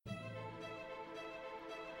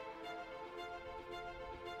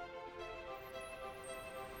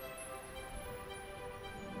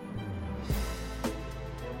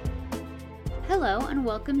Hello and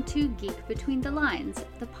welcome to Geek Between the Lines,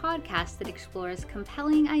 the podcast that explores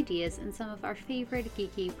compelling ideas in some of our favorite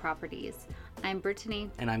geeky properties. I'm Brittany.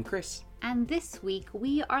 And I'm Chris. And this week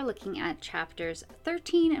we are looking at chapters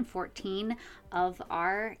 13 and 14 of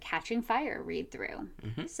our Catching Fire read-through.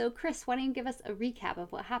 So Chris, why don't you give us a recap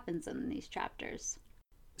of what happens in these chapters?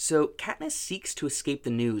 So Katniss seeks to escape the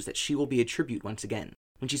news that she will be a tribute once again.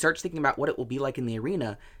 When she starts thinking about what it will be like in the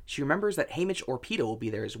arena, she remembers that Haymitch or Peeta will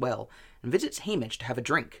be there as well, and visits Haymitch to have a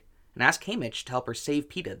drink, and asks Haymitch to help her save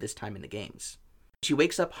Peeta this time in the games. She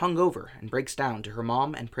wakes up hungover and breaks down to her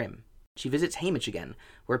mom and Prim. She visits Haymitch again,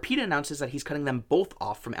 where Peeta announces that he's cutting them both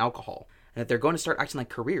off from alcohol, and that they're going to start acting like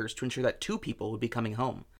careers to ensure that two people would be coming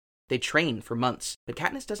home. They train for months, but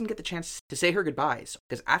Katniss doesn't get the chance to say her goodbyes,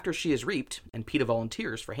 because after she is reaped, and Peeta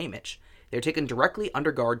volunteers for Haymitch, they're taken directly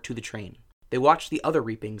under guard to the train. They watch the other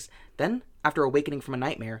reapings, then, after awakening from a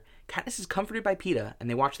nightmare, Katniss is comforted by Peeta, and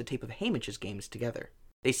they watch the tape of Haymitch's games together.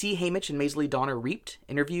 They see Haymitch and Maisie Donner reaped,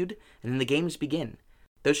 interviewed, and then the games begin.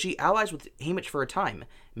 Though she allies with Haymitch for a time,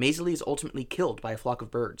 Maisie is ultimately killed by a flock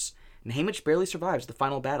of birds, and Haymitch barely survives the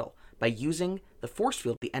final battle by using the force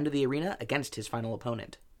field at the end of the arena against his final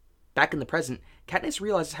opponent. Back in the present, Katniss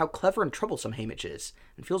realizes how clever and troublesome Haymitch is,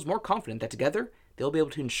 and feels more confident that together, they'll be able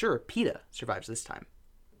to ensure Peeta survives this time.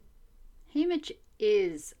 Haymitch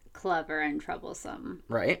is clever and troublesome.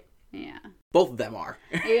 Right? Yeah. Both of them are.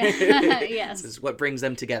 Yes. This is what brings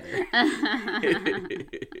them together.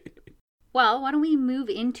 Well, why don't we move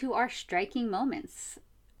into our striking moments?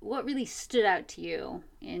 What really stood out to you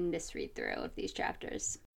in this read-through of these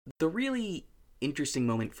chapters? The really interesting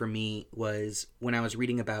moment for me was when I was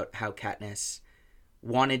reading about how Katniss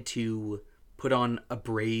wanted to put on a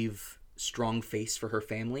brave, strong face for her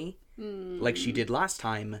family, like she did last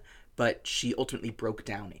time, but she ultimately broke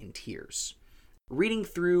down in tears. Reading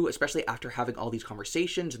through, especially after having all these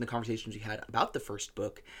conversations and the conversations we had about the first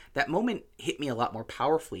book, that moment hit me a lot more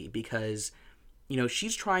powerfully because,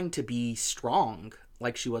 she's trying to be strong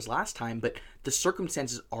like she was last time, but the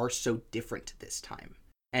circumstances are so different this time.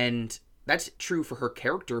 And that's true for her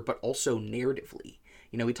character, but also narratively.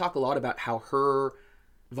 We talk a lot about how her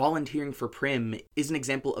volunteering for Prim is an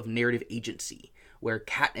example of narrative agency, where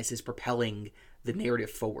Katniss is propelling the narrative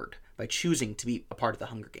forward by choosing to be a part of the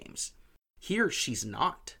Hunger Games. Here, she's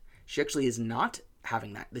not. She actually is not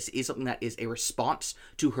having that. This is something that is a response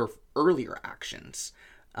to her earlier actions.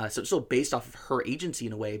 So it's still based off of her agency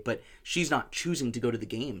in a way, but she's not choosing to go to the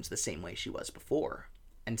games the same way she was before.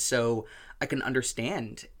 And so I can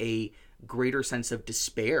understand a greater sense of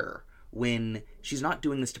despair when she's not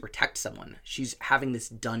doing this to protect someone. She's having this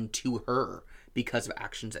done to her because of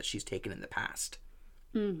actions that she's taken in the past.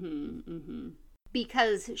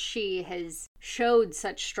 Because she has showed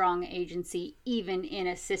such strong agency even in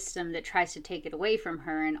a system that tries to take it away from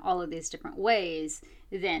her in all of these different ways,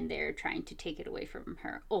 then they're trying to take it away from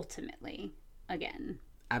her ultimately again.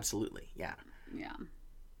 Absolutely, yeah. Yeah.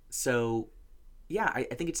 So, yeah, I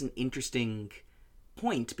think it's an interesting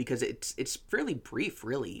point because it's fairly brief,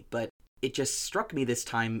 really, but it just struck me this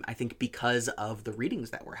time, I think, because of the readings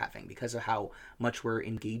that we're having, because of how much we're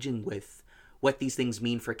engaging with what these things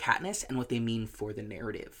mean for Katniss and what they mean for the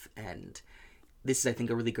narrative. And this is, I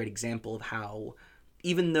think, a really great example of how,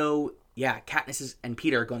 even though, Katniss and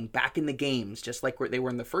Peeta are going back in the games just like they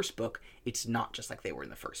were in the first book, it's not just like they were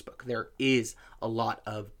in the first book. There is a lot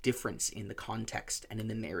of difference in the context and in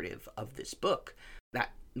the narrative of this book.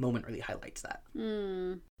 That moment really highlights that.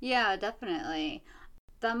 Yeah, definitely.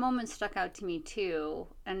 That moment stuck out to me too.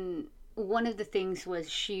 And one of the things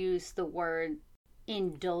was she used the word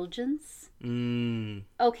indulgence.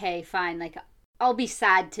 Okay, fine. Like, I'll be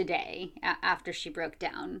sad today after she broke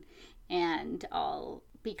down, and I'll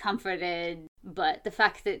be comforted. But the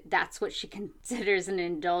fact that that's what she considers an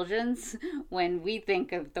indulgence, when we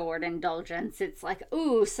think of the word indulgence, it's like,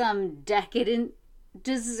 ooh, some decadent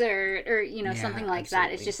dessert or, something like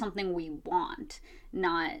that. It's just something we want,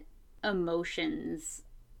 not emotions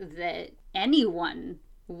that anyone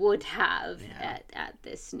would have at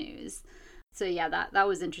this news. So yeah, that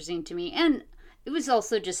was interesting to me. And it was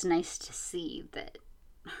also just nice to see that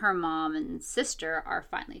her mom and sister are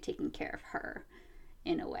finally taking care of her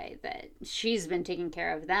in a way that she's been taking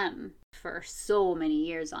care of them for so many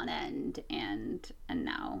years on end. And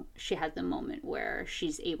now she has the moment where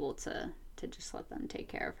she's able to just let them take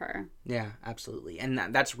care of her. Yeah, absolutely. And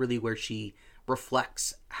that's really where she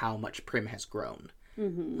reflects how much Prim has grown.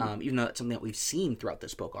 Even though that's something that we've seen throughout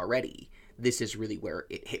this book already, this is really where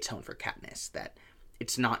it hits home for Katniss, that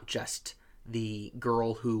it's not just the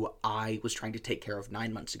girl who I was trying to take care of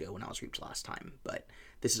 9 months ago when I was reaped last time, but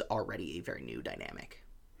this is already a very new dynamic.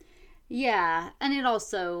 Yeah, and it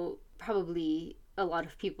also probably a lot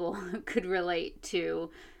of people could relate to.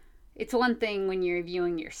 It's one thing when you're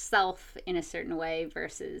viewing yourself in a certain way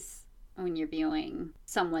versus when you're viewing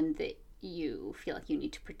someone that you feel like you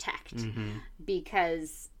need to protect.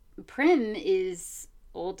 Because Prim is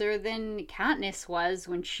older than Katniss was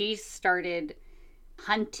when she started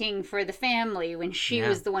hunting for the family, when she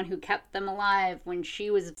was the one who kept them alive, when she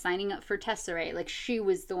was signing up for Tesseract. Like, she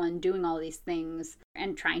was the one doing all these things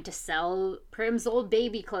and trying to sell Prim's old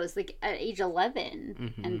baby clothes, like, at age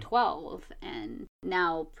 11 and 12. And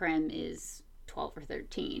now Prim is 12 or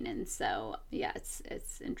 13. And so, yeah,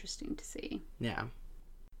 it's interesting to see. Yeah.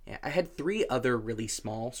 I had 3 other really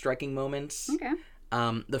small striking moments. Okay.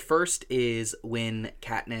 The first is when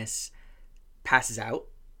Katniss passes out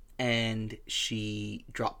and she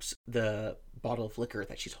drops the bottle of liquor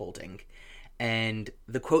that she's holding. And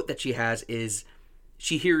the quote that she has is,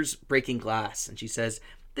 she hears breaking glass, and she says,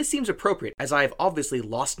 "This seems appropriate, as I have obviously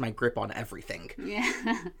lost my grip on everything."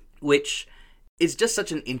 Yeah. Which is just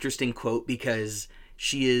such an interesting quote, because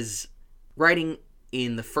she is writing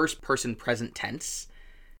in the first person present tense,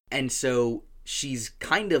 and so she's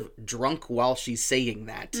kind of drunk while she's saying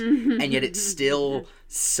that, and yet it's still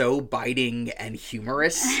so biting and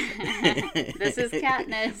humorous. This is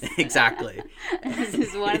Katniss. Exactly. This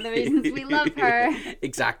is one of the reasons we love her.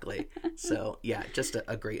 Exactly. So, yeah, just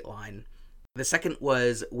a great line. The second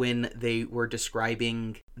was when they were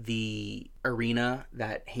describing the arena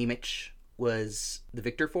that Haymitch was the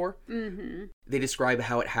victor for. They describe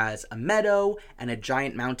how it has a meadow and a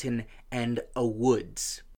giant mountain and a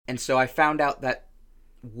woods. And so I found out that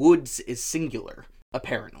woods is singular,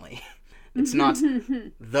 apparently. It's not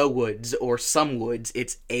the woods or some woods,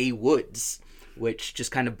 it's a woods, which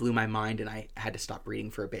just kind of blew my mind, and I had to stop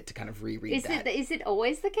reading for a bit to kind of reread that. Is it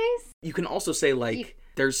always the case? You can also say, like,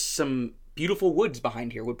 there's some beautiful woods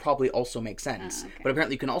behind here would probably also make sense. Okay. But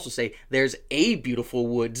apparently you can also say, there's a beautiful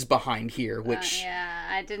woods behind here, which... yeah,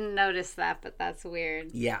 I didn't notice that, but that's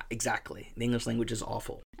weird. Yeah, exactly. The English language is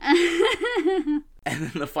awful. And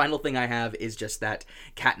then the final thing I have is just that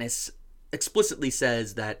Katniss explicitly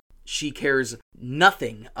says that she cares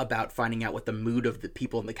nothing about finding out what the mood of the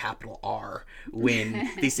people in the Capitol are when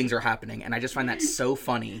these things are happening. And I just find that so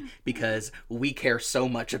funny, because we care so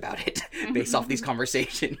much about it based off these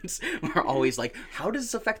conversations. We're always like, how does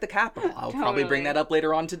this affect the Capitol? I'll probably bring that up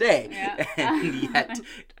later on today. Yeah. And yet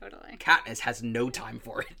Katniss has no time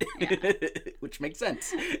for it, which makes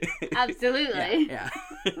sense. Absolutely. Yeah.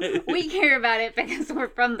 We care about it because we're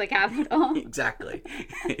from the Capitol. Exactly.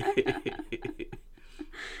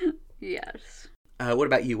 Yes. What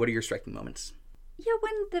about you? What are your striking moments? Yeah,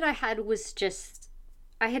 one that I had was just,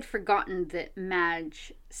 I had forgotten that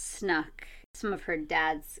Madge snuck some of her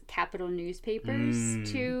dad's Capitol newspapers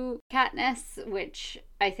to Katniss, which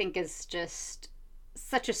I think is just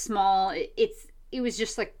such a small, it was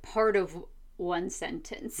just like part of one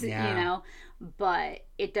sentence, you know, but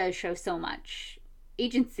it does show so much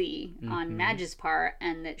agency on Madge's part,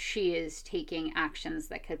 and that she is taking actions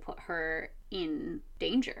that could put her in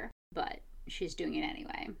danger, but she's doing it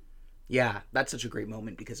anyway. Yeah, that's such a great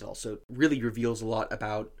moment, because it also really reveals a lot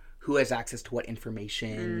about who has access to what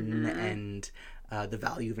information and the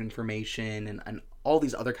value of information and all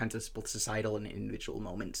these other kinds of both societal and individual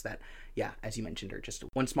moments that, yeah, as you mentioned, are just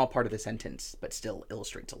one small part of the sentence, but still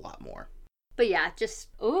illustrates a lot more. But yeah, just,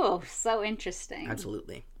 so interesting.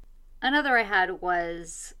 Absolutely. Another I had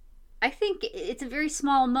was, I think it's a very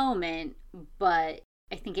small moment, but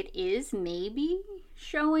I think it is maybe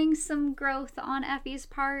showing some growth on Effie's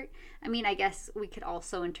part. I mean, I guess we could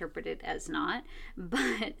also interpret it as not,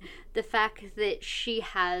 but the fact that she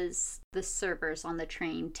has the servers on the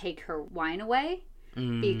train take her wine away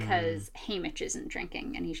because Haymitch isn't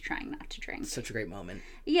drinking and he's trying not to drink. Such a great moment.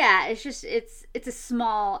 Yeah, it's just, it's a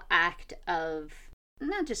small act of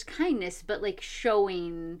not just kindness, but like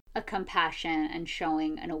showing a compassion and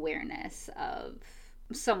showing an awareness of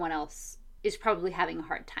someone else is probably having a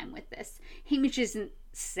hard time with this. Haymitch isn't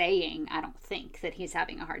saying, I don't think, that he's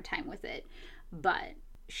having a hard time with it, but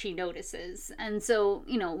she notices. And so,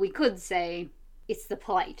 you know, we could say it's the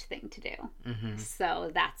polite thing to do. So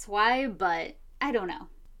that's why, but I don't know.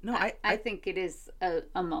 No, I think it is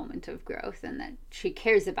a moment of growth, and that she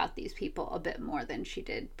cares about these people a bit more than she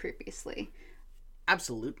did previously.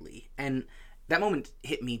 Absolutely. And that moment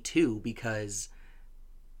hit me too, because,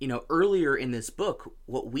 you know, earlier in this book,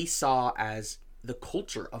 what we saw as the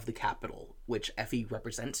culture of the Capitol, which Effie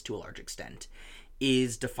represents to a large extent,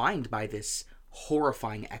 is defined by this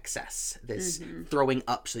horrifying excess, this throwing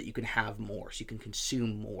up so that you can have more, so you can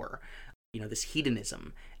consume more, you know, this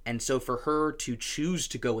hedonism. And so for her to choose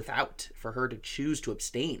to go without, for her to choose to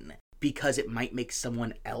abstain, because it might make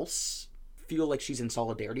someone else feel like she's in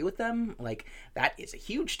solidarity with them, like, that is a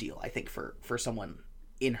huge deal, I think, for someone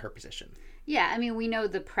in her position. Yeah, I mean, we know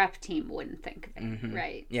the prep team wouldn't think of it, mm-hmm.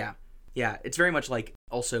 right? Yeah. Yeah, it's very much like,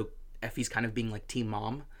 also, Effie's kind of being like Team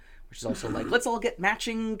Mom, which is also like, let's all get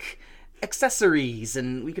matching accessories,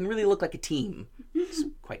 and we can really look like a team. It's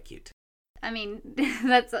quite cute. I mean,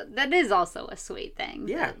 that is also a sweet thing.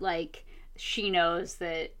 Yeah. That, like, she knows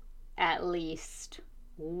that at least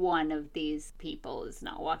one of these people is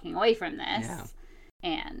not walking away from this. Yeah.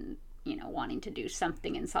 And, you know, wanting to do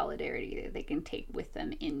something in solidarity that they can take with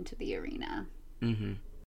them into the arena. Mm-hmm.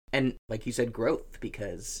 And, like you said, growth,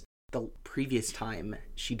 because the previous time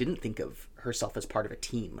she didn't think of herself as part of a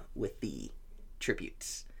team with the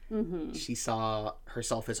tributes. Mm-hmm. She saw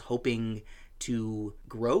herself as hoping to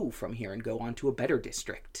grow from here and go on to a better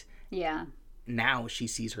district. Yeah. Now she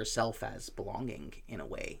sees herself as belonging in a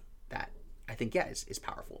way that I think, yeah, is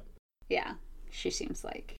powerful. Yeah. She seems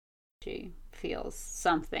like she feels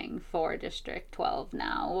something for District 12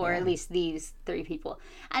 now, or at least these 3 people.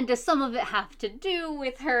 And does some of it have to do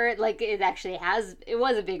with her? Like, it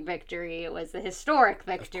was a big victory. It was a historic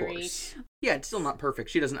victory. Of course. Yeah, it's still not perfect.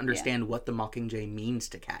 She doesn't understand what the Mockingjay means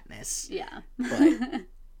to Katniss. Yeah. But...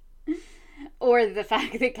 or the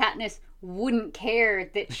fact that Katniss wouldn't care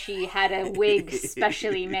that she had a wig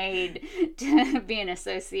specially made to be in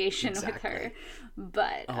association with her.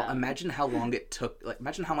 But imagine how long it took. Like,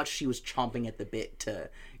 imagine how much she was chomping at the bit to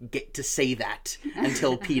get to say that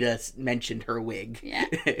until Peeta mentioned her wig. Yeah.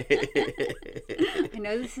 I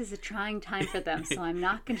know this is a trying time for them, so I'm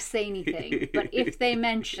not going to say anything. But if they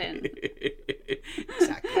mention,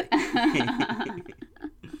 exactly.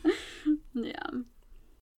 Yeah.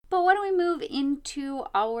 But why don't we move into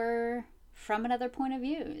our From Another Point of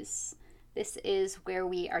Views? This is where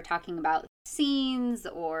we are talking about scenes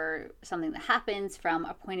or something that happens from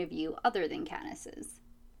a point of view other than Katniss's.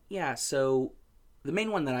 Yeah, so the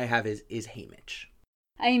main one that I have is Haymitch.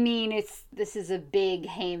 I mean, this is a big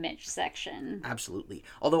Haymitch section. Absolutely.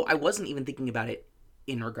 Although I wasn't even thinking about it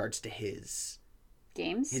in regards to his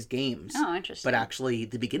games. His games. Oh, interesting. But actually,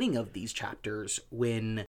 the beginning of these chapters,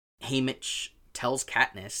 when Haymitch tells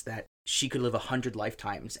Katniss that she could live 100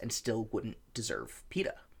 lifetimes and still wouldn't deserve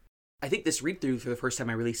Peeta. I think this read-through, for the first time,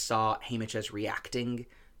 I really saw Haymitch as reacting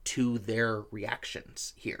to their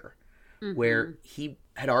reactions here, where he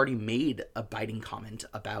had already made a biting comment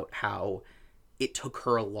about how it took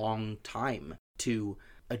her a long time to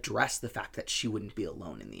address the fact that she wouldn't be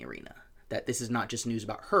alone in the arena. That this is not just news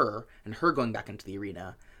about her and her going back into the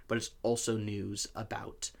arena, but it's also news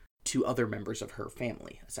about 2 other members of her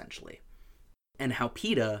family, essentially. And how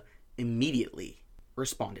Peeta immediately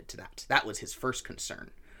responded to that. That was his first concern,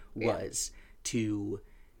 was to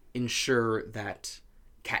ensure that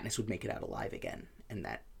Katniss would make it out alive again, and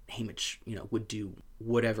that Haymitch, would do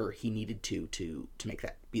whatever he needed to make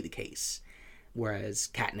that be the case. Whereas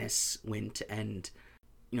Katniss went and,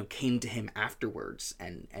 came to him afterwards,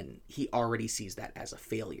 and he already sees that as a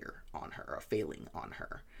failure on her, a failing on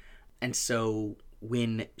her. And so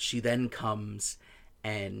when she then comes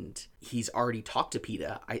and he's already talked to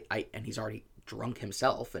Peeta, and he's already drunk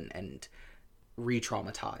himself and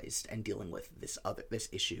re-traumatized and dealing with this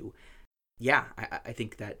issue. Yeah, I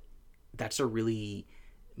think that's a really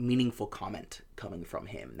meaningful comment coming from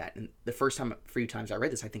him. That the first few times I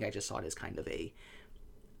read this, I think I just saw it as kind of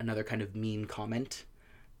another kind of mean comment,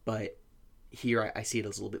 but here I see it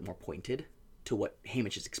as a little bit more pointed to what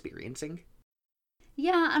Haymitch is experiencing.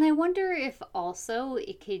 Yeah, and I wonder if also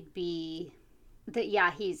it could be that,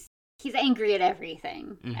 he's angry at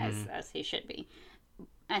everything, as he should be.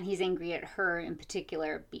 And he's angry at her in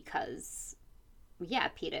particular because,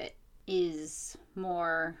 Peeta is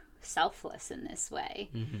more selfless in this way.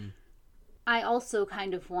 Mm-hmm. I also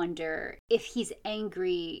kind of wonder if he's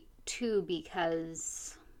angry, too,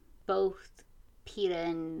 because both Peeta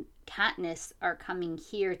and Katniss are coming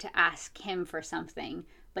here to ask him for something,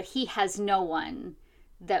 but he has no one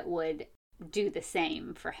that would do the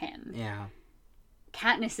same for him. Yeah.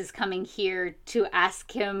 Katniss is coming here to ask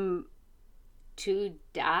him to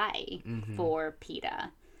die for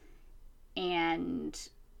Peeta. And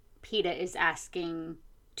Peeta is asking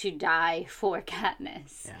to die for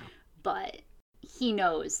Katniss. Yeah. But he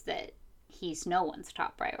knows that he's no one's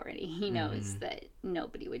top priority. He knows that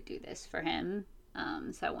nobody would do this for him.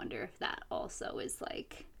 So I wonder if that also is,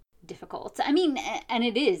 difficult. I mean, and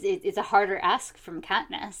it's a harder ask from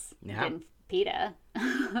Katniss than Peeta.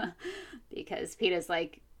 Because Peeta's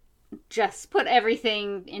just put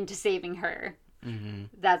everything into saving her. Mm-hmm.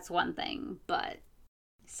 That's one thing. But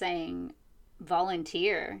saying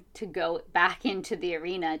volunteer to go back into the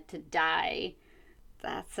arena to die,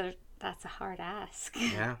 that's a That's a hard ask.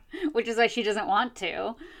 Yeah. Which is why she doesn't want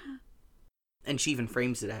to. And she even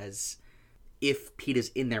frames it as, if Peeta's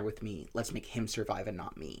in there with me, let's make him survive and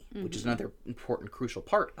not me, which is another important, crucial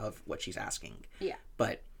part of what she's asking. Yeah.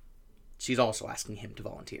 But she's also asking him to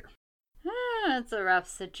volunteer. It's a rough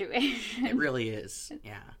situation. It really is.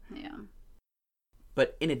 Yeah. Yeah.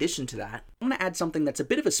 But in addition to that, I'm going to add something that's a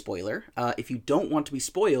bit of a spoiler. If you don't want to be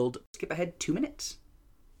spoiled, skip ahead 2 minutes.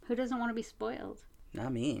 Who doesn't want to be spoiled?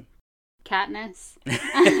 Not me. Katniss.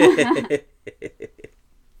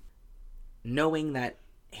 Knowing that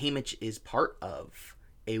Haymitch is part of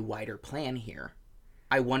a wider plan here,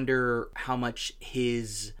 I wonder how much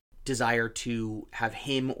his desire to have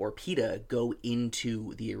him or Peeta go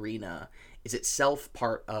into the arena is itself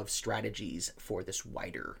part of strategies for this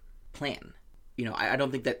wider plan. You know, I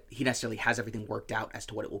don't think that he necessarily has everything worked out as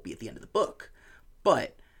to what it will be at the end of the book,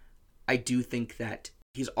 but I do think that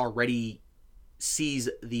he's already sees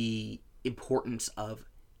the importance of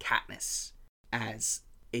Katniss as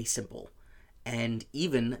a symbol, and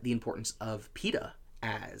even the importance of Peeta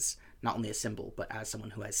as not only a symbol, but as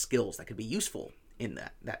someone who has skills that could be useful in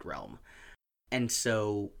that realm. And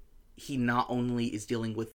so he not only is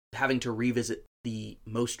dealing with having to revisit the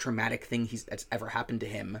most traumatic thing that's ever happened to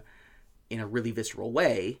him in a really visceral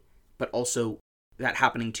way, but also that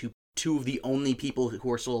happening to two of the only people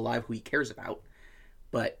who are still alive who he cares about,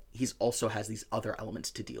 but he's also has these other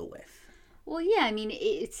elements to deal with. Well, yeah, I mean,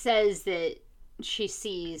 it says that she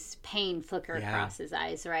sees pain flicker across his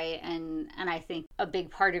eyes, right? And I think a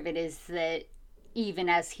big part of it is that even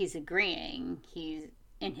as he's agreeing, he's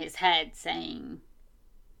in his head saying,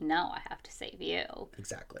 no, I have to save you.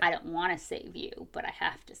 Exactly. I don't want to save you, but I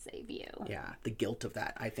have to save you. Yeah, the guilt of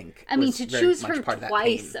that, I think. I mean, to choose her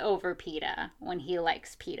twice over Peeta when he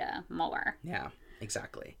likes Peeta more. Yeah,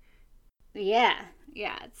 exactly. Yeah,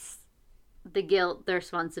 it's the guilt, the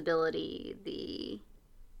responsibility, the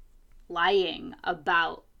lying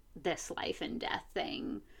about this life and death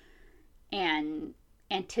thing, and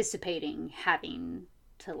anticipating having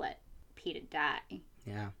to let Peeta die.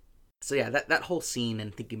 Yeah. So yeah, that whole scene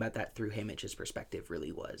and thinking about that through Haymitch's perspective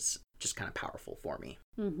really was just kind of powerful for me.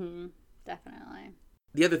 Mm-hmm. Definitely.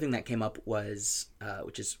 The other thing that came up was,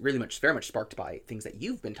 which is very much sparked by things that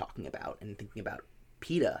you've been talking about and thinking about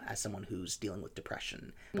Peeta as someone who's dealing with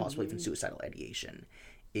depression, possibly even suicidal ideation,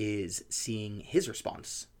 is seeing his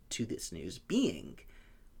response to this news being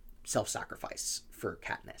self-sacrifice for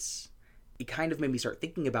Katniss. It kind of made me start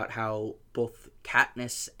thinking about how both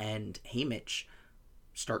Katniss and Haymitch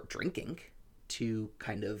start drinking to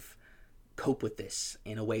kind of cope with this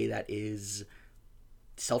in a way that is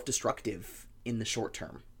self-destructive in the short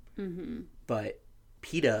term. Mm-hmm. But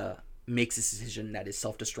Peeta makes a decision that is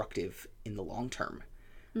self-destructive in the long term.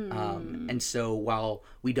 And so while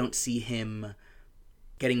we don't see him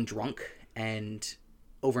getting drunk and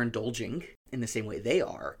overindulging in the same way they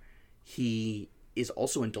are, he is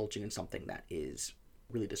also indulging in something that is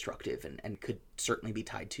really destructive and could certainly be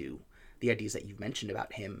tied to the ideas that you've mentioned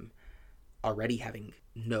about him already having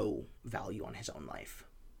no value on his own life.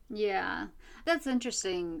 Yeah, that's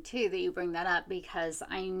interesting too that you bring that up, because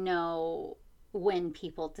I know when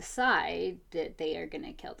people decide that they are going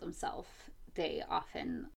to kill themselves, they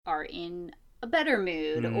often are in a better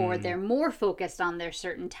mood or they're more focused on their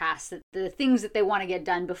certain tasks, the things that they want to get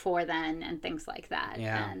done before then and things like that.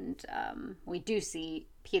 Yeah. And we do see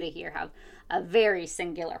Peeta here have a very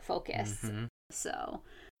singular focus. Mm-hmm. So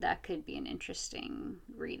that could be an interesting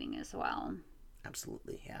reading as well.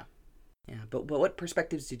 Absolutely, yeah. Yeah, but what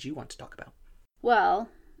perspectives did you want to talk about? Well,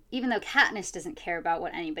 even though Katniss doesn't care about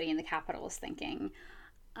what anybody in the Capitol is thinking,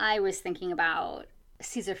 I was thinking about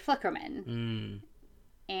Caesar Flickerman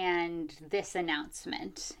and this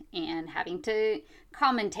announcement and having to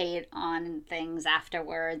commentate on things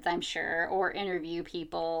afterwards, I'm sure, or interview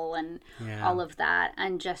people and all of that.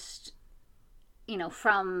 And just,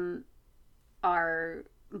 from our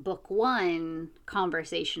book 1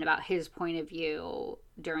 conversation about his point of view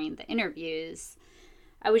during the interviews,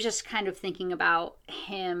 I was just kind of thinking about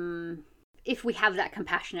him, if we have that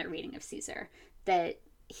compassionate reading of Caesar, that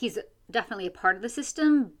he's definitely a part of the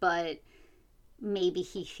system, but maybe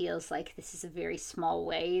he feels like this is a very small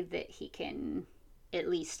way that he can at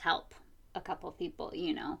least help a couple of people,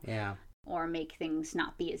 Yeah. or make things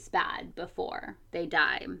not be as bad before they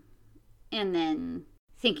die. And then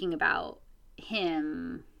thinking about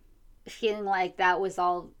him feeling like that was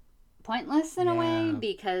all pointless in a way,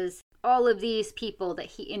 because all of these people that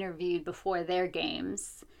he interviewed before their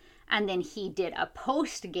games, and then he did a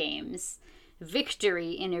post games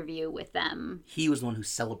victory interview with them. He was the one who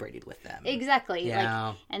celebrated with them. Exactly. Yeah.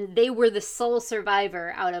 Like, and they were the sole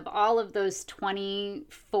survivor out of all of those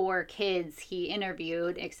 24 kids he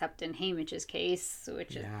interviewed, except in Hamish's case,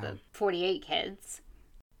 which is the 48 kids.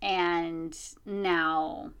 And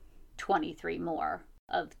now 23 more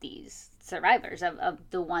of these survivors, of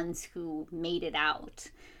the ones who made it out,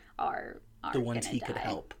 are the ones he could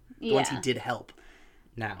help. The ones he did help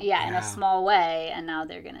now. Yeah, in a small way, and now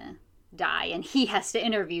they're going to die. And he has to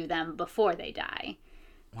interview them before they die.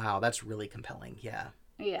 Wow, that's really compelling. Yeah.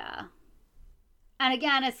 Yeah. And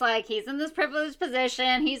again, it's like, he's in this privileged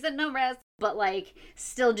position, he's at no risk, but like,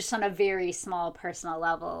 still just on a very small personal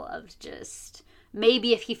level of just...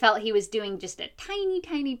 Maybe if he felt he was doing just a tiny,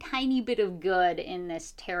 tiny, tiny bit of good in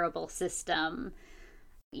this terrible system,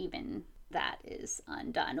 even that is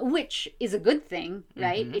undone, which is a good thing,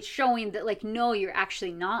 right? Mm-hmm. It's showing that, like, no, you're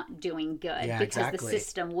actually not doing good, because the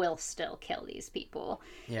system will still kill these people.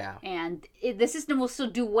 Yeah. And the system will still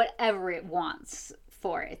do whatever it wants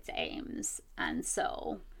for its aims. And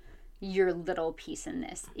so your little piece in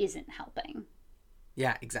this isn't helping.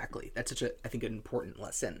 Yeah, exactly. That's such I think, an important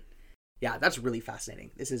lesson. Yeah, that's really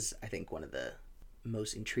fascinating. This is, I think, one of the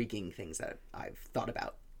most intriguing things that I've thought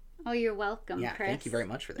about. Oh, you're welcome, yeah, Chris. Thank you very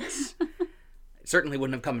much for this. It certainly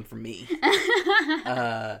wouldn't have come from me.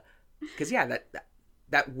 Because,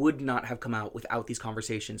 that would not have come out without these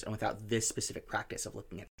conversations and without this specific practice of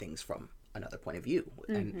looking at things from another point of view.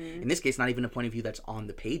 Mm-hmm. And in this case, not even a point of view that's on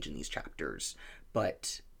the page in these chapters,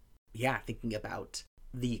 but, thinking about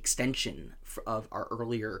the extension of our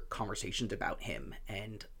earlier conversations about him,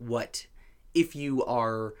 and what, if you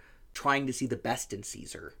are trying to see the best in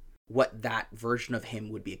Caesar, what that version of him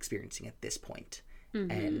would be experiencing at this point,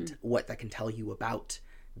 and what that can tell you about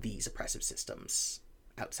these oppressive systems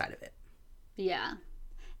outside of it. Yeah.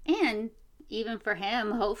 And even for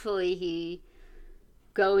him, hopefully he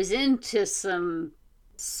goes into some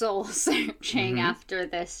soul searching after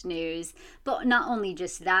this news, but not only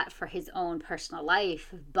just that for his own personal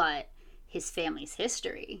life, but his family's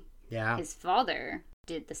history. Yeah, his father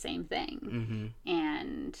did the same thing.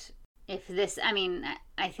 And if this,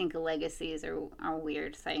 I think legacies are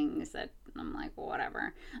weird things that I'm like, well,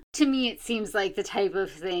 whatever. To me, it seems like the type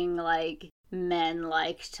of thing like men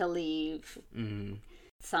like to leave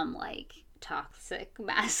some like toxic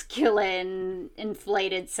masculine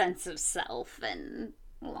inflated sense of self and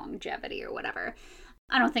longevity or whatever.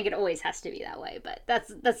 I don't think it always has to be that way, but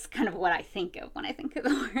that's kind of what I think of when I think of the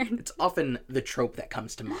word. It's often the trope that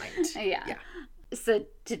comes to mind. Yeah. So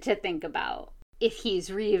to think about, if he's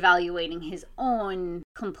reevaluating his own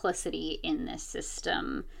complicity in this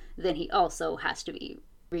system, then he also has to be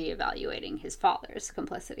reevaluating his father's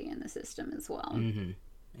complicity in the system as well.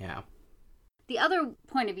 Yeah. The other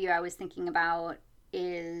point of view I was thinking about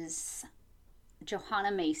is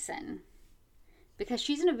Johanna Mason, because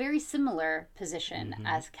she's in a very similar position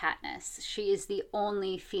as Katniss. She is the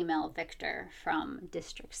only female victor from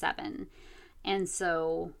District 7. And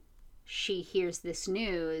so she hears this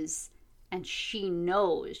news and she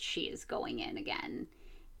knows she is going in again.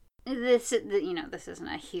 This isn't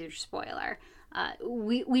a huge spoiler.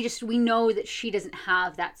 We know that she doesn't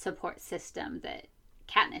have that support system that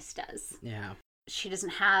Katniss does. Yeah. She doesn't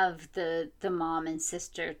have the mom and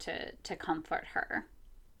sister to comfort her.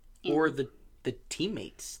 Or the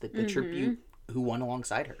teammates, the tribute who won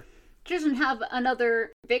alongside her. She doesn't have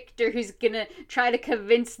another victor who's gonna try to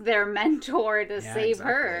convince their mentor to save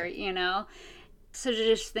her, So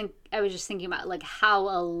I was just thinking about like how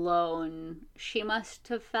alone she must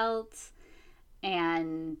have felt,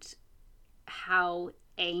 and how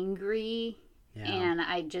angry. Yeah. And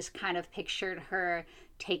I just kind of pictured her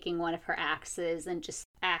taking one of her axes and just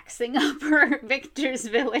axing up her victor's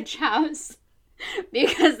village house.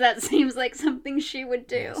 Because that seems like something she would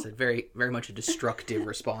do. Yes, very, very much a destructive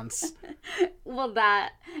response. Well,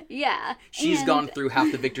 She's gone through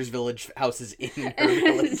half the Victor's Village houses in her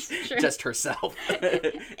village, just herself.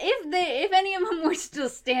 If any of them were still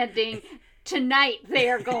standing, tonight they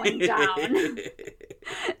are going down.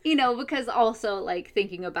 Because also, like,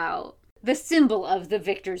 thinking about the symbol of the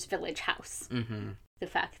Victor's Village house. The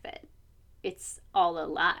fact that it's all a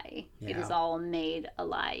lie. Yeah. It is all made a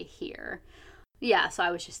lie here. Yeah, so I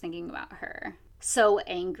was just thinking about her. So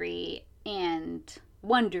angry and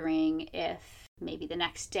wondering if maybe the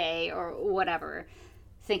next day or whatever,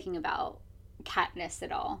 thinking about Katniss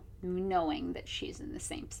at all, knowing that she's in the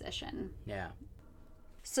same position. Yeah.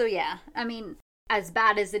 So yeah, as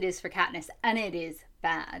bad as it is for Katniss, and it is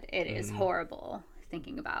bad, it is horrible,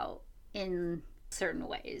 thinking about in certain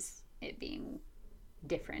ways it being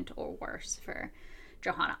different or worse for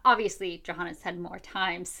Johanna. Obviously, Johanna's had more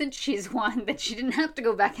time since she's won that she didn't have to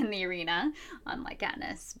go back in the arena, unlike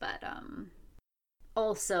Katniss. But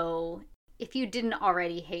also, if you didn't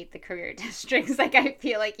already hate the career districts, like I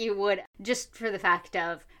feel like you would, just for the fact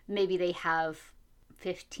of maybe they have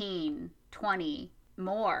 15, 20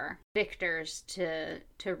 more victors to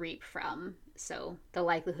reap from. So the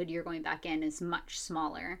likelihood you're going back in is much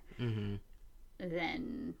smaller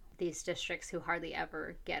than these districts who hardly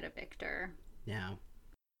ever get a victor. Yeah.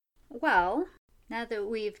 Well, now that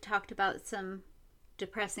we've talked about some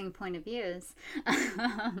depressing point of views,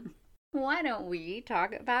 why don't we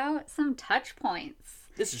talk about some touch points?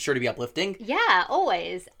 This is sure to be uplifting. Yeah,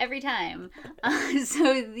 always, every time.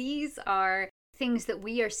 So these are things that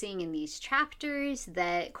we are seeing in these chapters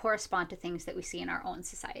that correspond to things that we see in our own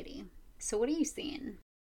society. So what are you seeing?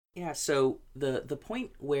 Yeah, so the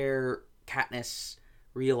point where Katniss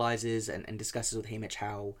realizes and discusses with Haymitch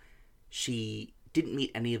how she didn't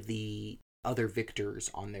meet any of the other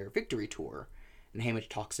victors on their victory tour, and Haymitch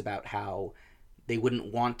talks about how they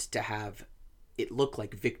wouldn't want to have it look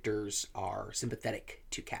like victors are sympathetic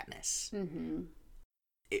to Katniss.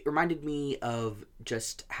 It reminded me of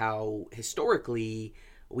just how historically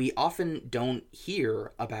we often don't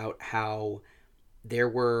hear about how there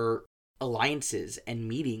were alliances and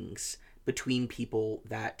meetings between people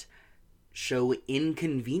that show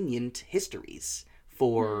inconvenient histories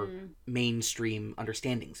for mainstream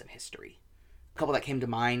understandings of history. A couple that came to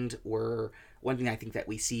mind were, one thing I think that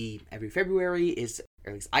we see every February is,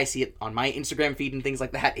 or at least I see it on my Instagram feed and things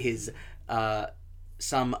like that, is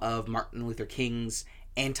some of Martin Luther King's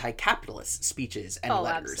anti-capitalist speeches and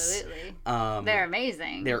letters. Absolutely. They're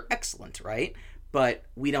amazing. They're excellent, right? But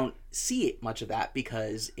we don't see it much of that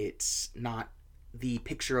because it's not the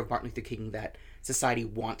picture of Martin Luther King that society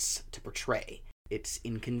wants to portray. It's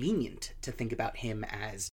inconvenient to think about him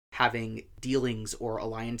as having dealings or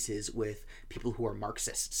alliances with people who are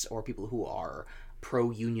Marxists or people who are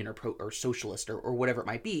pro-union or socialist or whatever it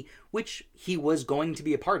might be, which he was going to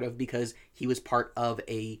be a part of because he was part of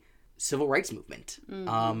a civil rights movement.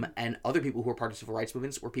 And other people who were part of civil rights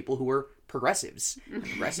movements were people who were progressives.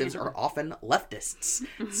 Progressives are often leftists.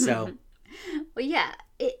 So, well, yeah,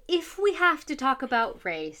 if we have to talk about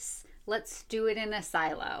race, let's do it in a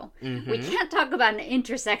silo. We can't talk about an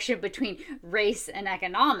intersection between race and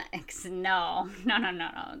economics. No.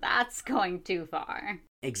 That's going too far.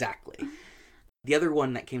 Exactly. The other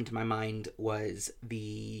one that came to my mind was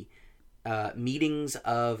the meetings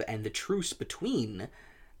of and the truce between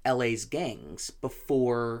LA's gangs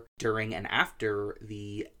before, during, and after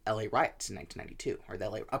the LA riots in 1992, or the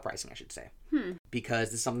LA uprising, I should say. Because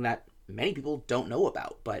this is something that many people don't know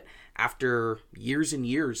about, but after years and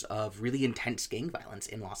years of really intense gang violence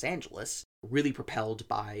in Los Angeles, really propelled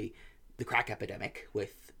by the crack epidemic,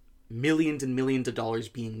 with millions and millions of dollars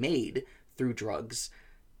being made through drugs,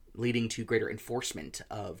 leading to greater enforcement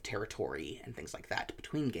of territory and things like that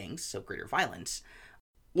between gangs, so greater violence.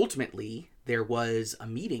 Ultimately, there was a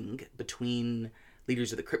meeting between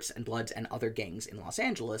leaders of the Crips and Bloods and other gangs in Los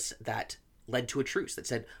Angeles that led to a truce that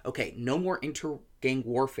said, okay, no more inter-gang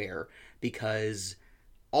warfare because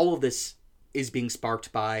all of this is being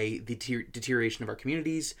sparked by the deterioration of our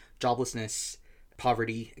communities, joblessness,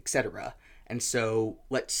 poverty, etc. And so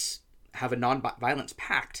let's have a non-violence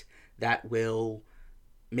pact that will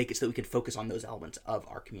make it so that we can focus on those elements of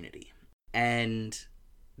our community. And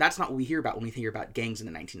that's not what we hear about when we hear about gangs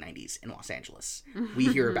in the 1990s in Los Angeles. We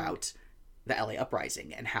hear about the LA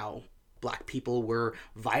uprising and how Black people were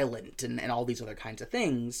violent and all these other kinds of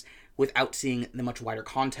things without seeing the much wider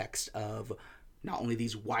context of not only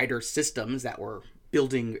these wider systems that were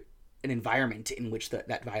building an environment in which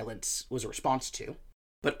that violence was a response to,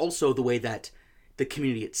 but also the way that the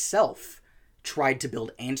community itself tried to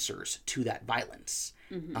build answers to that violence.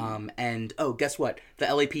 And, guess what? The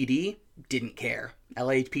LAPD didn't care.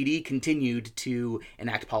 LAPD continued to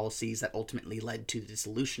enact policies that ultimately led to the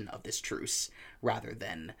dissolution of this truce, rather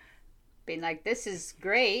than being like, this is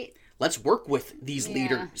great. Let's work with these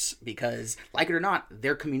leaders, because, like it or not,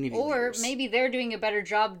 they're community leaders. Or maybe they're doing a better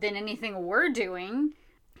job than anything we're doing.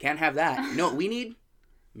 Can't have that. You know what we need?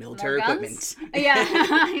 Military equipment.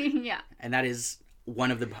 Yeah. Yeah. And that is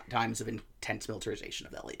one of the times of intense militarization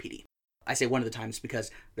of the LAPD. I say one of the times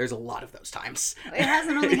because there's a lot of those times. It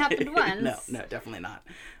hasn't only happened once. No, definitely not.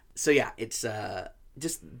 So yeah, it's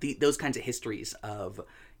just those kinds of histories of,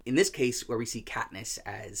 in this case, where we see Katniss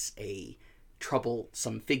as a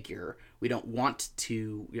troublesome figure. We don't want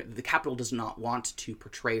to, the Capitol does not want to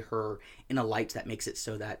portray her in a light that makes it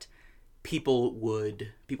so that people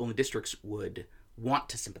in the districts would want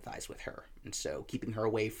to sympathize with her. And so keeping her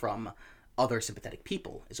away from other sympathetic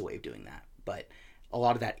people is a way of doing that. But a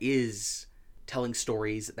lot of that is telling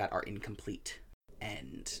stories that are incomplete.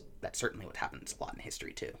 And that's certainly what happens a lot in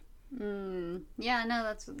history, too. Yeah, no,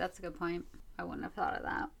 that's a good point. I wouldn't have thought of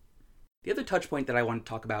that. The other touch point that I want to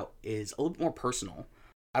talk about is a little bit more personal.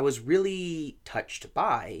 I was really touched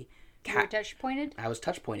by... You were touch pointed? I was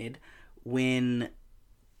touch pointed when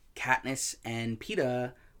Katniss and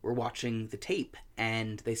Peeta were watching the tape,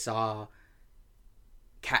 and they saw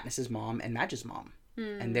Katniss's mom and Madge's mom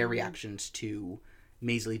and their reactions to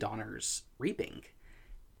Maisie Donner's reaping.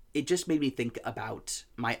 It just made me think about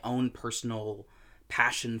my own personal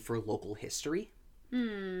passion for local history.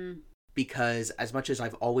 Because as much as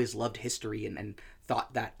I've always loved history and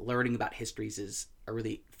thought that learning about histories is a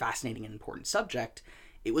really fascinating and important subject,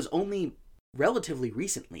 it was only relatively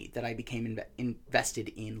recently that I became invested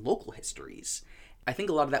in local histories. I think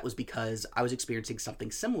a lot of that was because I was experiencing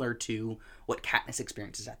something similar to what Katniss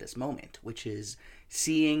experiences at this moment, which is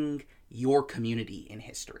seeing your community in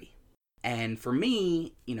history. And for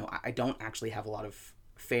me, you know, I don't actually have a lot of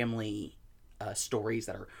family stories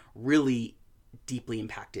that are really deeply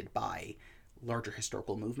impacted by larger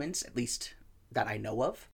historical movements, at least that I know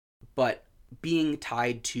of. But being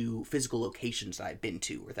tied to physical locations that I've been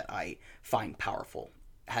to or that I find powerful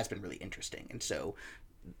has been really interesting. And so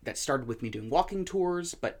that started with me doing walking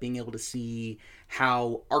tours, but being able to see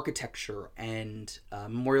how architecture and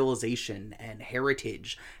memorialization and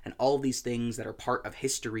heritage and all of these things that are part of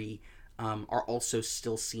history are also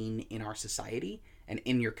still seen in our society and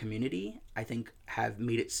in your community, I think have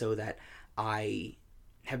made it so that I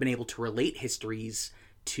have been able to relate histories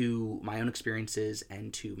to my own experiences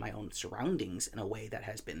and to my own surroundings in a way that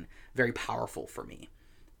has been very powerful for me.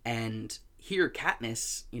 And here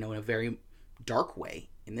Katniss, you know, in a very dark way,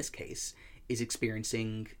 in this case, is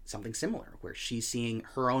experiencing something similar, where she's seeing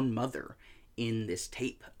her own mother in this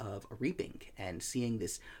tape of a reaping and seeing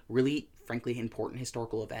this really, frankly, important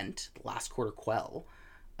historical event, the Last Quarter Quell,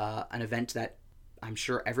 an event that I'm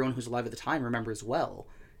sure everyone who's alive at the time remembers well,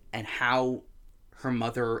 and how her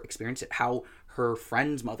mother experienced it, how her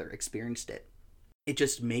friend's mother experienced it. It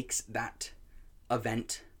just makes that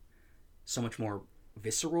event so much more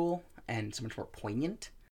visceral and so much more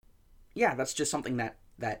poignant. Yeah, that's just something that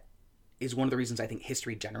is one of the reasons I think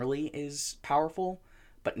history generally is powerful,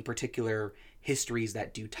 but in particular, histories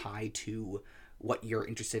that do tie to what you're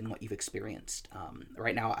interested in, what you've experienced.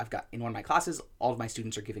 Right now, I've got, in one of my classes, all of my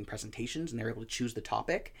students are giving presentations, and they're able to choose the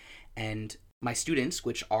topic, and my students,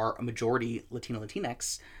 which are a majority Latino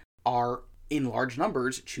Latinx, are in large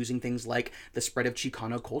numbers choosing things like the spread of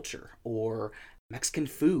Chicano culture, or Mexican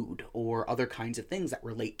food, or other kinds of things that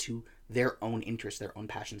relate to their own interests, their own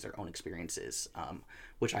passions, their own experiences,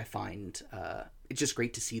 which I find, it's just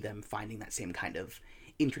great to see them finding that same kind of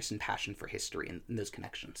interest and passion for history and those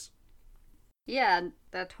connections. Yeah,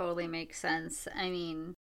 that totally makes sense. I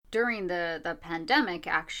mean, during the pandemic,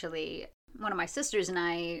 actually, one of my sisters and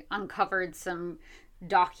I uncovered some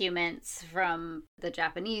documents from the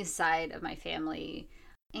Japanese side of my family.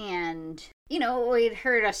 And, you know, we'd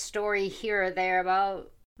heard a story here or there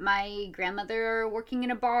about my grandmother working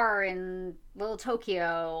in a bar in Little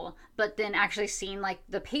Tokyo, but then actually seeing, like,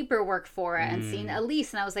 the paperwork for it and seeing a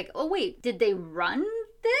lease. And I was like, oh, wait, did they run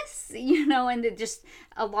this? You know, and it just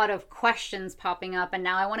a lot of questions popping up. And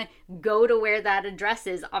now I want to go to where that address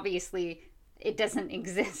is. Obviously, it doesn't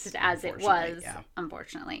exist as it was,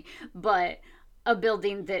 unfortunately. But a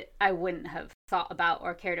building that I wouldn't have thought about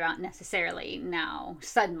or cared about necessarily now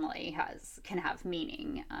suddenly can have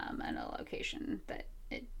meaning in a location that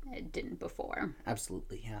it didn't before.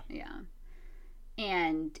 Absolutely, yeah. Yeah.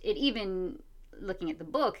 And it even, looking at the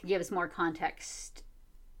book, gives more context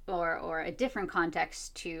or a different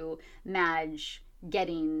context to Madge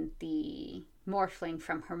getting the morphling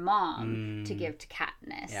from her mom to give to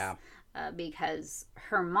Katniss. Yeah. Because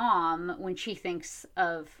her mom, when she thinks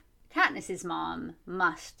of Katniss's mom,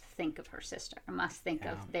 must think of her sister, must think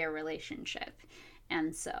of their relationship.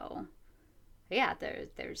 And so, yeah,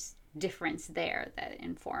 there's difference there that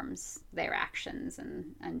informs their actions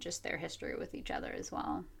and just their history with each other as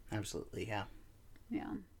well. Absolutely, yeah.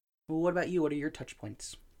 Yeah. Well, what about you? What are your touch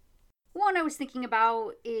points? One I was thinking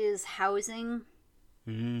about is housing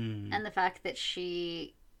and the fact that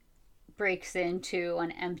she breaks into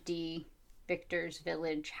an empty Victor's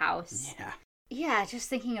Village house. Yeah. Yeah, just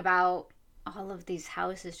thinking about all of these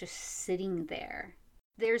houses just sitting there.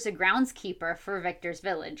 There's a groundskeeper for Victor's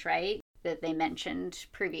Village, right? That they mentioned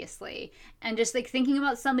previously. And just like thinking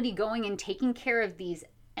about somebody going and taking care of these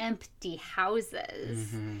empty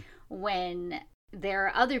houses when there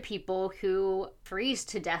are other people who freeze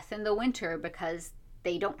to death in the winter because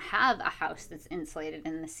they don't have a house that's insulated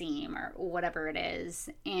in the seam or whatever it is,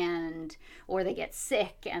 or they get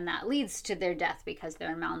sick and that leads to their death because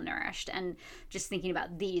they're malnourished. And just thinking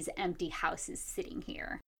about these empty houses sitting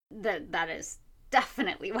here, that is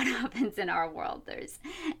definitely what happens in our world. There's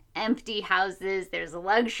empty houses, there's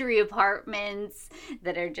luxury apartments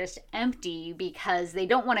that are just empty because they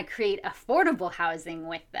don't want to create affordable housing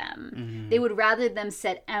with them. Mm-hmm. They would rather them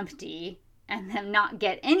sit empty and them not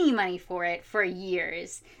get any money for it for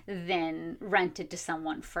years than rent it to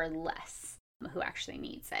someone for less who actually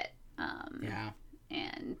needs it.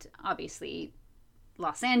 And obviously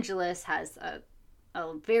Los Angeles has a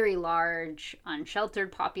very large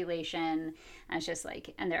unsheltered population, and it's just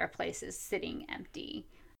like, and there are places sitting empty,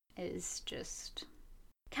 is just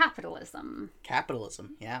capitalism.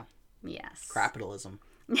 Capitalism, yeah. Yes. Capitalism.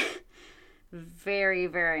 Very,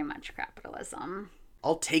 very much capitalism.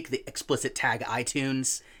 I'll take the explicit tag,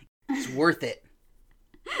 iTunes. It's worth it.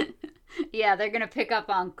 Yeah, they're going to pick up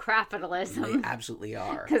on crapitalism. They absolutely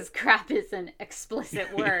are. Because crap is an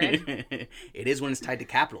explicit word. It is when it's tied to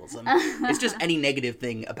capitalism. It's just any negative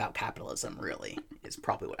thing about capitalism, really, is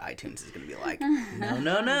probably what iTunes is going to be like.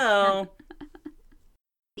 No.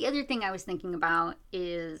 The other thing I was thinking about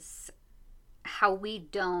is how we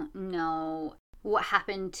don't know what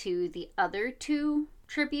happened to the other two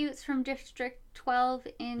tributes from District 12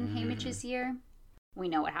 in Haymitch's year. We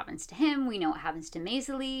know what happens to him. We know what happens to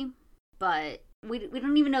Maisily. But we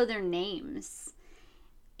don't even know their names.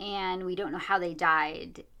 And we don't know how they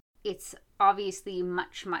died. It's obviously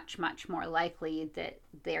much, much, much more likely that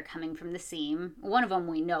they're coming from the seam. One of them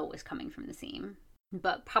we know was coming from the seam.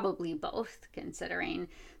 But probably both, considering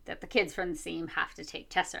that the kids from the seam have to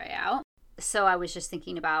take Tesserae out. So I was just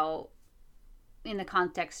thinking about, in the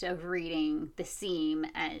context of reading the seam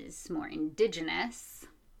as more indigenous,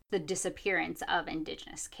 the disappearance of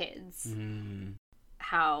indigenous kids.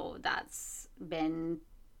 How that's been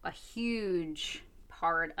a huge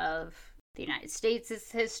part of the United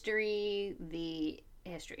States' history, the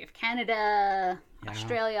history of Canada,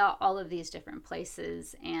 Australia, all of these different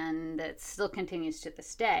places, and it still continues to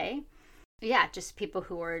this day. Yeah, just people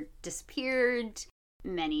who were disappeared,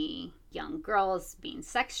 many young girls being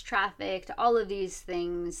sex trafficked, all of these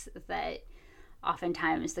things that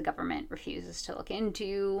oftentimes the government refuses to look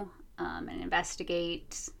into and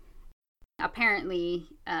investigate. Apparently,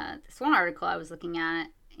 this one article I was looking at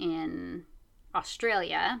in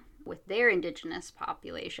Australia with their Indigenous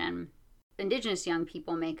population, Indigenous young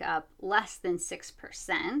people make up less than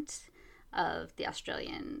 6% of the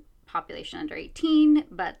Australian population under 18,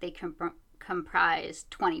 but they comprise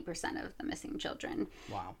 20% of the missing children.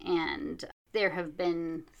 Wow. And there have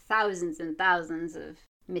been thousands and thousands of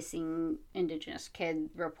missing Indigenous kid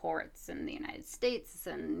reports in the United States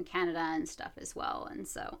and Canada and stuff as well. And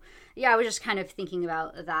so, yeah, I was just kind of thinking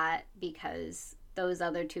about that because those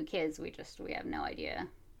other two kids, we have no idea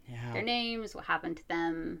their names, what happened to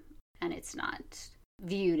them, and it's not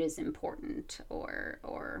viewed as important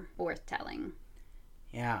or worth telling.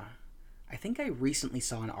 Yeah. I think I recently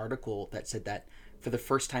saw an article that said that for the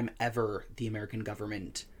first time ever, the American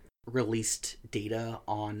government released data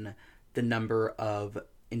on the number of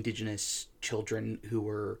Indigenous children who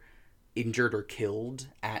were injured or killed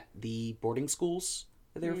at the boarding schools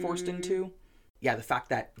that they were forced into. Yeah, the fact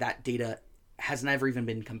that that data has never even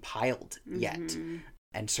been compiled yet,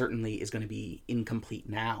 and certainly is going to be incomplete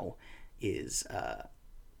now, is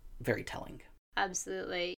very telling.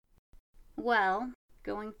 Absolutely. Well,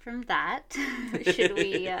 going from that, should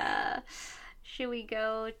we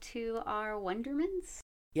go to our wonderments?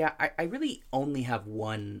 Yeah, I really only have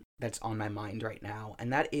one that's on my mind right now,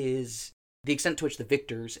 and that is the extent to which the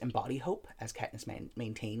victors embody hope, as Katniss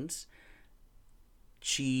maintains.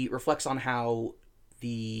 She reflects on how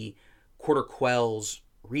the Quarter Quell's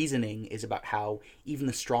reasoning is about how even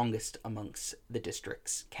the strongest amongst the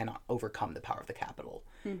districts cannot overcome the power of the capital.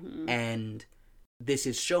 And this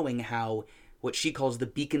is showing how what she calls the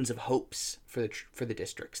beacons of hopes for the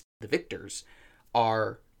districts, the victors,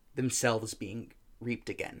 are themselves being reaped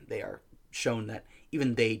again. They are shown that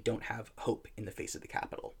even they don't have hope in the face of the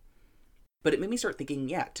capital. But it made me start thinking,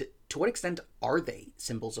 to what extent are they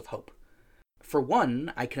symbols of hope? For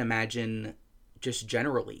one, I can imagine just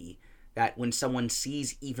generally that when someone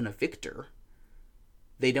sees even a victor,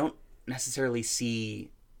 they don't necessarily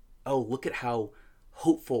see, oh, look at how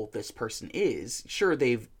hopeful this person is. Sure,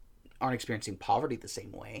 they aren't experiencing poverty the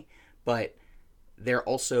same way, but they're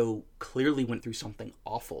also clearly went through something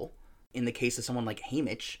awful. In the case of someone like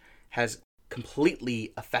Haymitch, has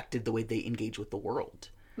completely affected the way they engage with the world.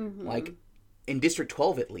 Like, in District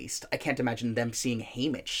 12 at least, I can't imagine them seeing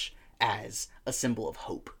Haymitch as a symbol of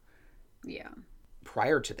hope. Yeah.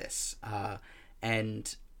 prior to this.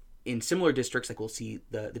 And in similar districts, like we'll see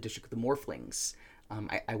the district of the Morphlings,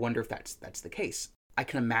 I wonder if that's the case. I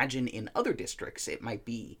can imagine in other districts it might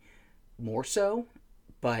be more so,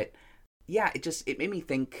 but yeah, it made me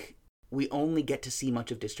think we only get to see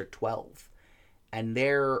much of District 12, and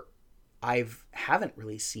there haven't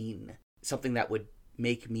really seen something that would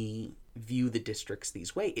make me view the districts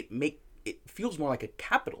these way. It feels more like a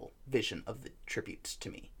capital vision of the tributes to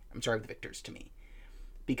me. I'm sorry, of the victors to me,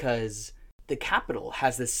 because the capital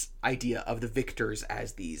has this idea of the victors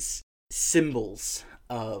as these symbols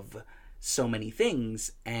of so many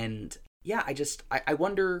things, and yeah, I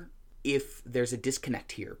wonder if there's a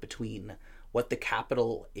disconnect here between what the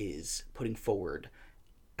capital is putting forward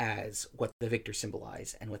as what the victors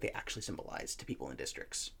symbolize and what they actually symbolize to people in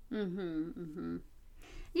districts.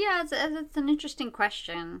 Yeah, it's an interesting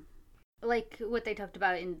question. Like what they talked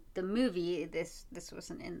about in the movie, this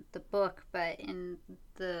wasn't in the book, but in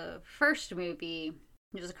the first movie,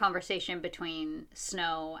 there was a conversation between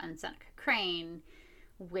Snow and Seneca Crane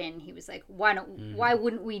when he was like, why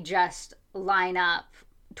wouldn't we just line up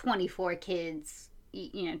 24 kids,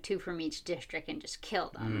 2 from each district, and just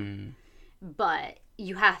kill them? But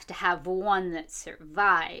you have to have one that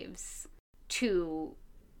survives to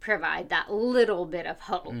provide that little bit of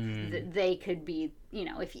hope that they could be,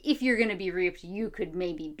 if you're going to be reaped, you could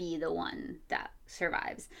maybe be the one that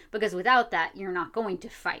survives. Because without that, you're not going to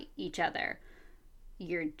fight each other.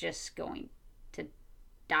 You're just going to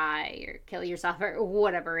die or kill yourself or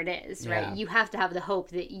whatever it is, right? Yeah. You have to have the hope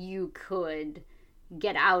that you could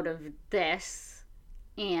get out of this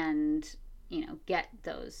and, get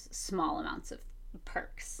those small amounts of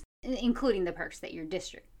perks, including the perks that your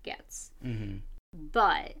district gets.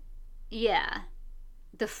 But, yeah,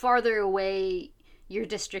 the farther away your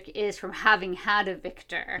district is from having had a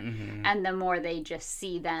victor, and the more they just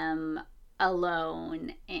see them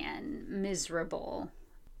alone and miserable,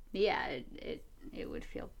 yeah, it would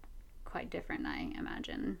feel quite different, I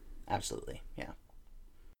imagine. Absolutely, yeah.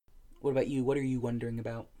 What about you? What are you wondering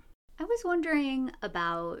about? I was wondering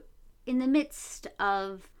about, in the midst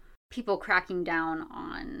of people cracking down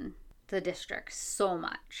on the district so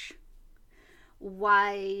much,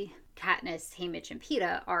 why Katniss, Haymitch, and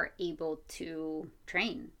Peeta are able to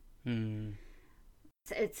train.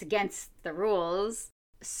 It's against the rules,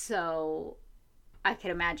 so I could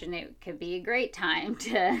imagine it could be a great time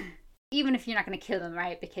to, even if you're not going to kill them,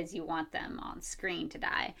 right, because you want them on screen to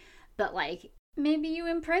die, but maybe you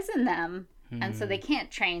imprison them, and so they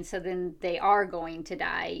can't train, so then they are going to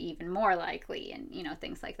die even more likely, and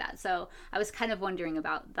things like that. So I was kind of wondering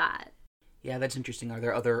about that. Yeah, that's interesting. Are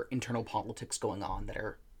there other internal politics going on that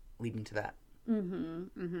are leading to that?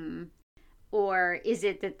 Or is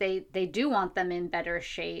it that they do want them in better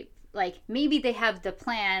shape? Maybe they have the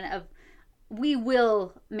plan of, we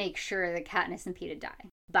will make sure that Katniss and Peeta die.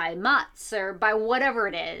 By months or by whatever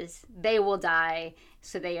it is, they will die,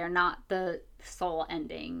 so they are not the sole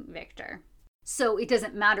ending victor. So it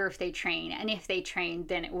doesn't matter if they train, and if they train,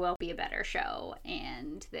 then it will be a better show,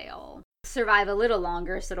 and they'll survive a little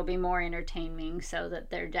longer, so it'll be more entertaining, so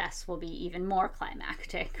that their deaths will be even more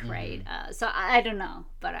climactic, right? So I don't know,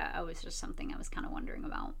 but I was just something I was kind of wondering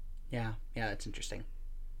about. Yeah, that's interesting.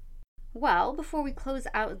 Well, before we close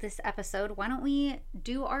out this episode, why don't we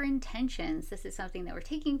do our intentions? This is something that we're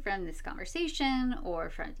taking from this conversation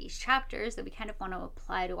or from these chapters that we kind of want to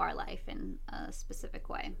apply to our life in a specific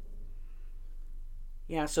way.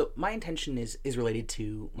 Yeah, so my intention is related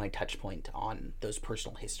to my touch point on those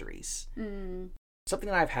personal histories. Something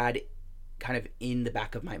that I've had kind of in the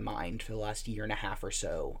back of my mind for the last year and a half or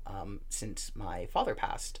so, since my father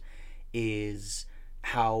passed, is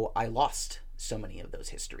how I lost so many of those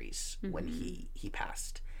histories when he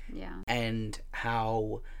passed. Yeah. And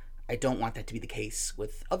how I don't want that to be the case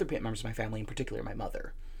with other members of my family, in particular my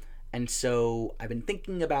mother. And so I've been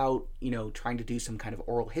thinking about, trying to do some kind of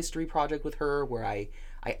oral history project with her where I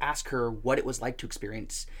ask her what it was like to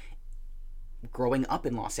experience growing up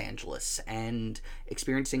in Los Angeles and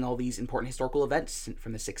experiencing all these important historical events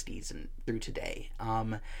from the 60s and through today.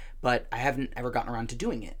 But I haven't ever gotten around to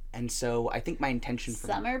doing it. And so I think my intention for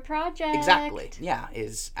summer project. Exactly. Yeah,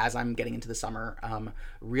 is as I'm getting into the summer,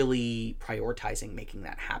 really prioritizing making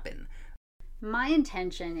that happen. My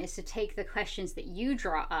intention is to take the questions that you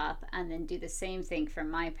draw up and then do the same thing for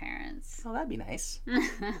my parents. Oh, that'd be nice.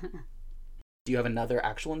 Do you have another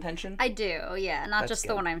actual intention? I do, yeah. Not That's just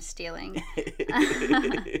good. The one I'm stealing.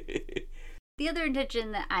 The other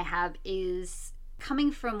intention that I have is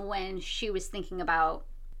coming from when she was thinking about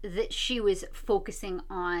that she was focusing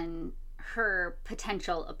on her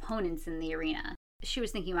potential opponents in the arena. She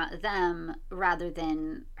was thinking about them rather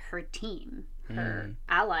than her team. her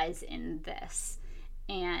allies in this.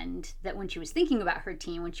 And that when she was thinking about her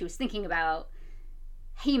team, when she was thinking about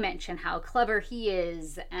Haymitch and how clever he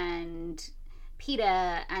is, and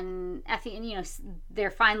Peeta and Effie, and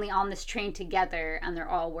they're finally on this train together, and they're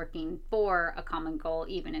all working for a common goal,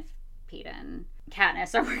 even if Peeta and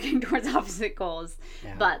Katniss are working towards opposite goals.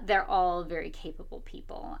 Yeah. But they're all very capable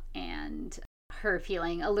people, and her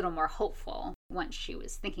feeling a little more hopeful once she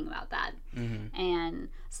was thinking about that. And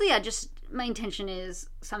so yeah, just my intention is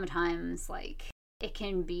sometimes like it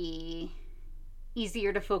can be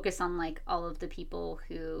easier to focus on like all of the people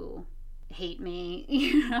who hate me,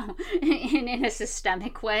 in a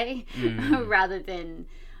systemic way, rather than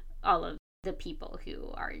all of the people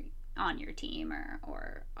who are on your team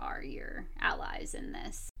or are your allies in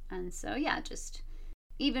this. And so yeah, just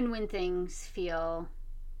even when things feel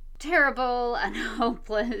terrible and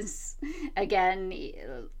hopeless, again,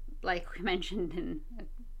 like we mentioned in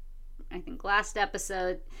I think last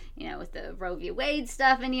episode, with the Roe v. Wade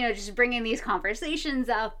stuff, and just bringing these conversations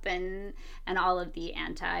up, and all of the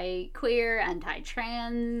anti-queer,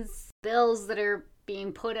 anti-trans bills that are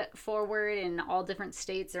being put forward in all different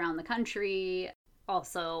states around the country.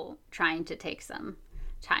 Also trying to take some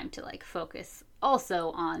time to like focus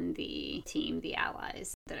also on the team, the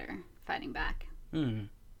allies that are fighting back.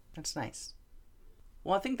 That's nice.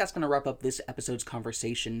 Well, I think that's going to wrap up this episode's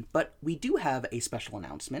conversation, but we do have a special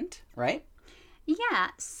announcement, right? Yeah,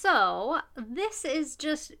 so this is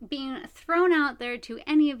just being thrown out there to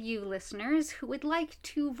any of you listeners who would like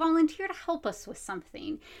to volunteer to help us with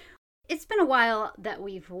something. It's been a while that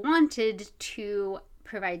we've wanted to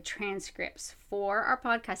provide transcripts for our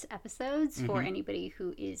podcast episodes for anybody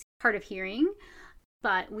who is hard of hearing,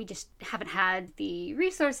 but we just haven't had the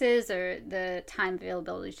resources or the time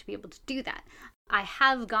availability to be able to do that. I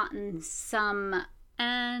have gotten some,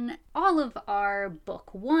 and all of our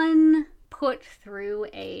book 1 put through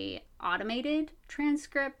a automated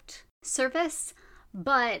transcript service,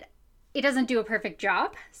 but it doesn't do a perfect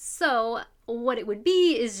job. So what it would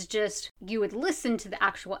be is just you would listen to the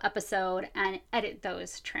actual episode and edit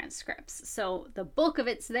those transcripts. So the bulk of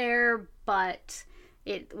it's there, but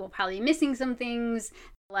it will probably be missing some things,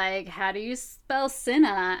 like how do you spell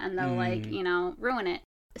Cinna, and they'll ruin it.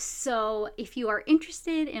 So if you are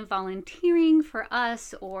interested in volunteering for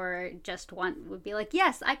us, or just would be like,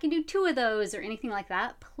 yes, I can do 2 of those, or anything like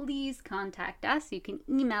that, please contact us. You can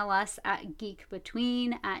email us at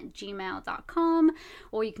geekbetween@gmail.com,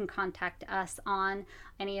 or you can contact us on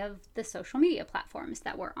any of the social media platforms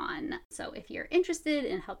that we're on. So if you're interested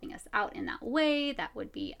in helping us out in that way, that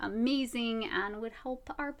would be amazing and would help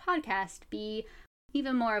our podcast be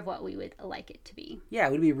even more of what we would like it to be. Yeah,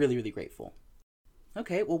 we'd be really, really grateful.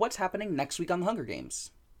 Okay, well, what's happening next week on The Hunger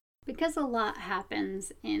Games? Because a lot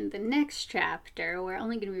happens in the next chapter, we're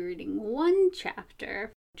only going to be reading 1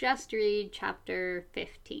 chapter. Just read chapter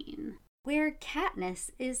 15, where Katniss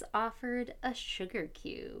is offered a sugar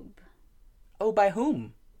cube. Oh, by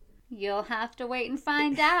whom? You'll have to wait and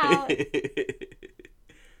find out.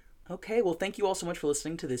 Okay, well, thank you all so much for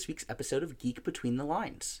listening to this week's episode of Geek Between the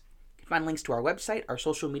Lines. You can find links to our website, our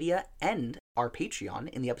social media, and our Patreon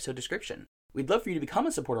in the episode description. We'd love for you to become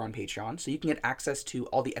a supporter on Patreon so you can get access to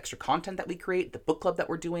all the extra content that we create, the book club that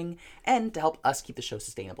we're doing, and to help us keep the show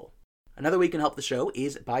sustainable. Another way you can help the show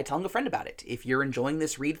is by telling a friend about it. If you're enjoying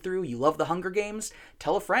this read-through, you love The Hunger Games,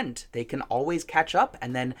 tell a friend. They can always catch up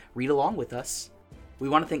and then read along with us. We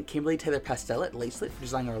want to thank Kimberly Taylor Pastel at Lacelet for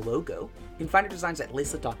designing our logo. You can find her designs at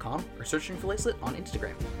lacelet.com or searching for Lacelet on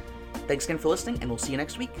Instagram. Thanks again for listening, and we'll see you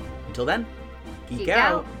next week. Until then, geek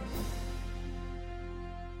out!